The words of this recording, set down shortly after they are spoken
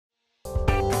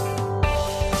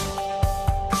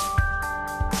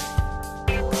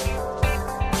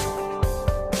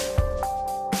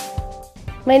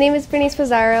My name is Berenisse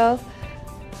Pizarro.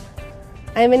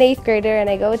 I'm an 8th grader and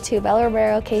I go to Bella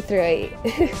Romero K through 8.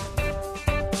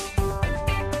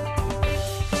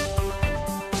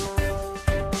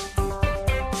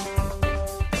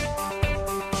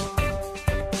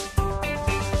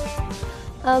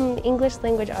 English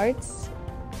language arts,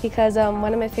 because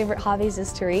one of my favorite hobbies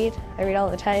is to read. I read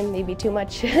all the time, maybe too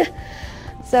much.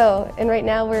 And right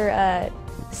now we're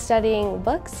studying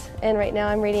books, and right now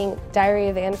I'm reading Diary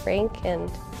of Anne Frank and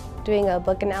doing a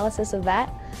book analysis of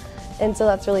that, and so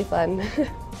that's really fun.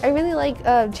 I really like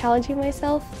challenging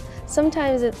myself.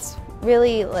 Sometimes it's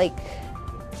really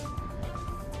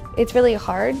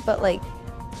hard, but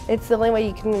it's the only way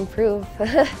you can improve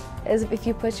is if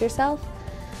you push yourself.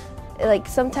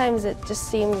 Sometimes it just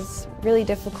seems really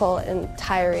difficult and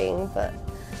tiring, but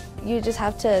you just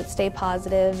have to stay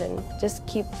positive and just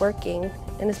keep working.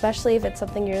 And especially if it's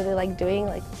something you really like doing,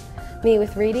 like me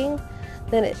with reading,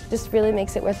 then it just really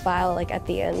makes it worthwhile at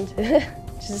the end,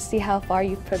 just to see how far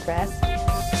you've progressed.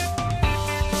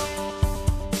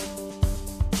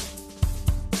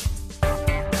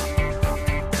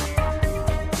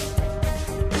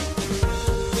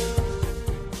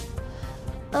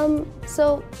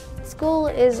 So school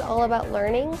is all about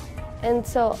learning, and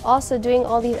so also doing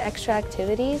all these extra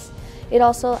activities, it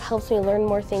also helps me learn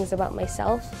more things about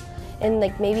myself and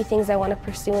maybe things I want to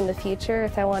pursue in the future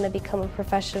if I want to become a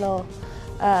professional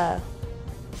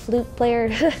flute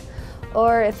player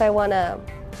or if I want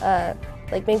to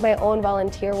make my own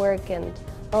volunteer work and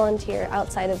volunteer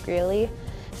outside of Greeley.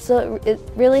 So it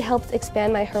really helps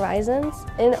expand my horizons,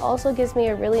 and it also gives me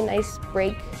a really nice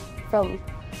break from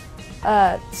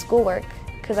schoolwork,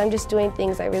 because I'm just doing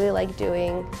things I really like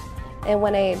doing. And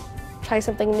when I try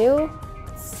something new,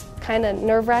 it's kind of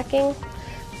nerve-wracking,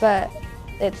 but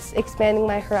it's expanding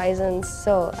my horizons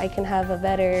so I can have a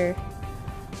better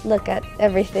look at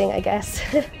everything, I guess.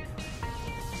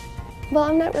 Well,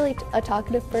 I'm not really a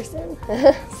talkative person,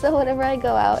 so whenever I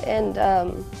go out and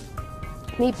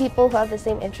meet people who have the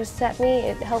same interests as me,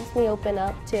 it helps me open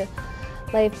up to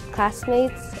my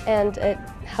classmates, and it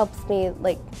helps me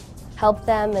help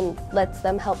them and lets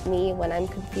them help me when I'm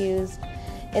confused.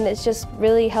 And it's just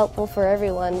really helpful for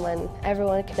everyone when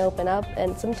everyone can open up,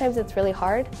 and sometimes it's really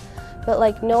hard,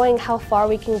 but knowing how far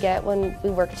we can get when we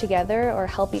work together or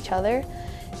help each other,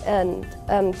 and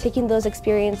taking those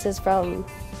experiences from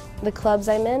the clubs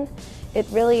I'm in, it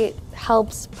really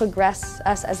helps progress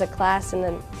us as a class, and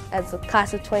then as the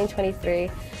class of 2023,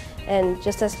 and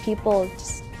just as people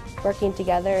just working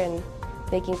together and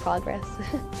making progress.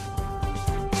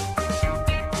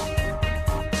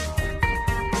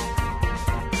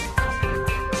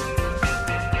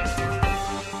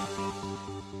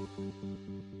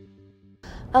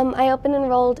 I open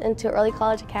enrolled into Early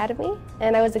College Academy,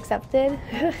 and I was accepted.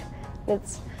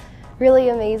 It's really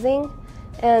amazing.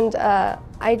 And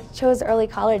I chose Early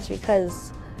College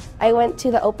because I went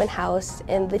to the open house,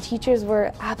 and the teachers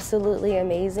were absolutely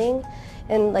amazing.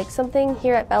 And something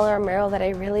here at Bella Romero that I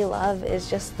really love is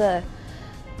just the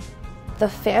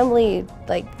family,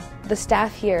 the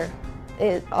staff here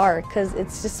are, because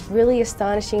it's just really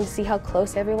astonishing to see how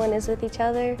close everyone is with each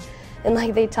other. And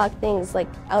they talk things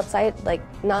outside,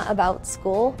 not about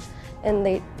school, and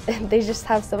they just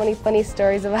have so many funny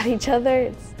stories about each other.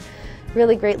 It's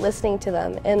really great listening to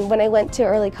them. And when I went to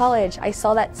Early College, I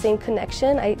saw that same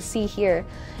connection I see here,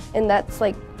 and that's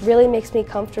really makes me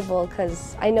comfortable,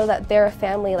 because I know that they're a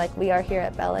family like we are here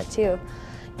at Bella too.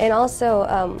 And also,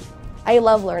 I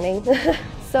love learning,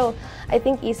 so I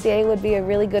think ECA would be a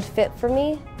really good fit for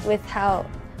me with how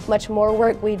much more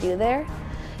work we do there.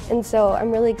 And so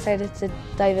I'm really excited to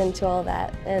dive into all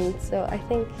that, and so I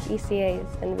think ECA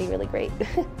is going to be really great.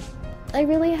 I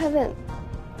really haven't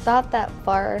thought that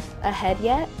far ahead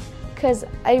yet, because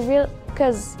I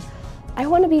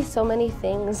want to be so many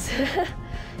things.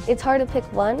 It's hard to pick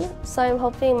one, so I'm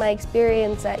hoping my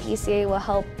experience at ECA will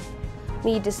help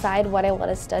me decide what I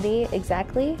want to study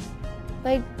exactly.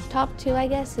 My top two, I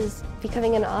guess, is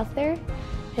becoming an author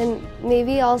and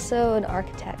maybe also an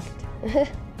architect.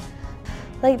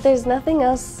 There's nothing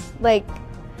else,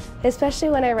 especially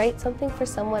when I write something for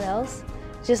someone else,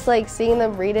 just seeing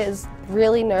them read it is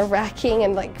really nerve-wracking,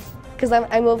 and because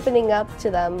I'm opening up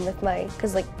to them with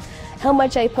because how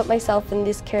much I put myself in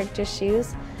this character's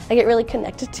shoes, I get really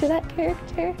connected to that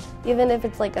character, even if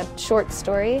it's a short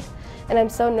story, and I'm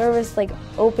so nervous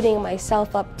opening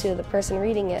myself up to the person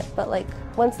reading it, but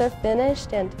once they're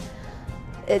finished, and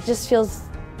it just feels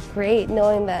great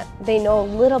knowing that they know a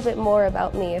little bit more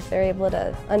about me if they're able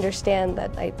to understand that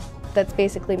that's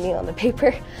basically me on the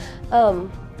paper.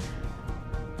 And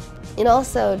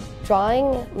also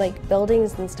drawing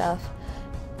buildings and stuff,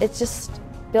 it's just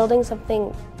building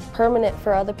something permanent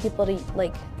for other people to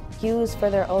like use for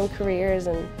their own careers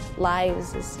and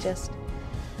lives is just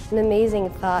an amazing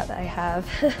thought I have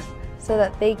so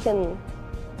that they can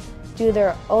do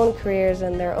their own careers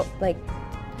and their like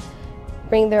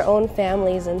bring their own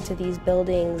families into these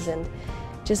buildings, and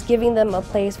just giving them a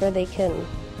place where they can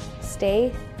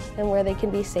stay and where they can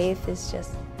be safe is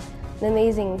just an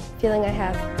amazing feeling I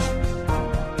have.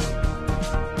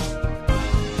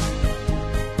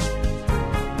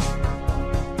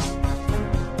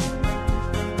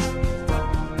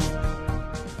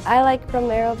 I like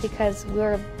Romero because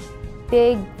we're a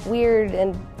big, weird,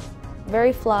 and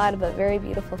very flawed but very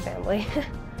beautiful family.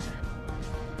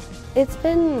 It's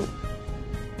been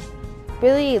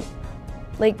really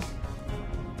like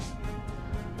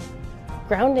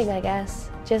grounding, I guess,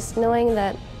 just knowing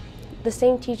that the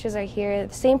same teachers are here,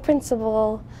 the same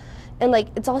principal, and like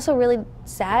it's also really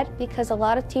sad because a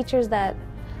lot of teachers that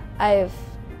have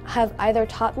either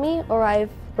taught me or I've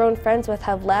grown friends with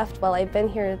have left while I've been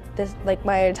here like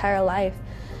my entire life,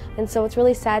 and so it's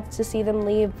really sad to see them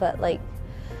leave. But like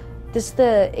just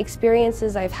the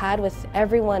experiences I've had with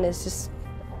everyone is just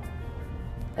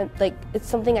like it's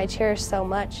something I cherish so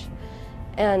much,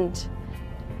 and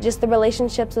just the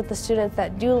relationships with the students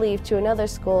that do leave to another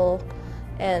school,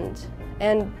 and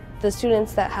the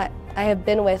students that I have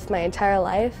been with my entire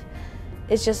life.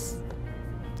 It's just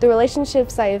the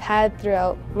relationships I've had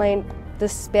throughout the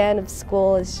span of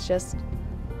school is just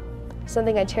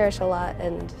something I cherish a lot.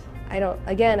 And I don't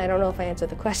know if I answered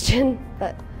the question,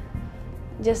 but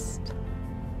just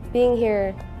being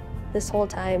here this whole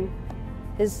time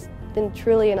has been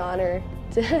truly an honor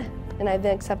and I've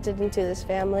been accepted into this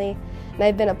family, and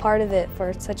I've been a part of it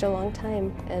for such a long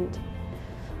time and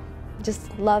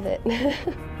just love it.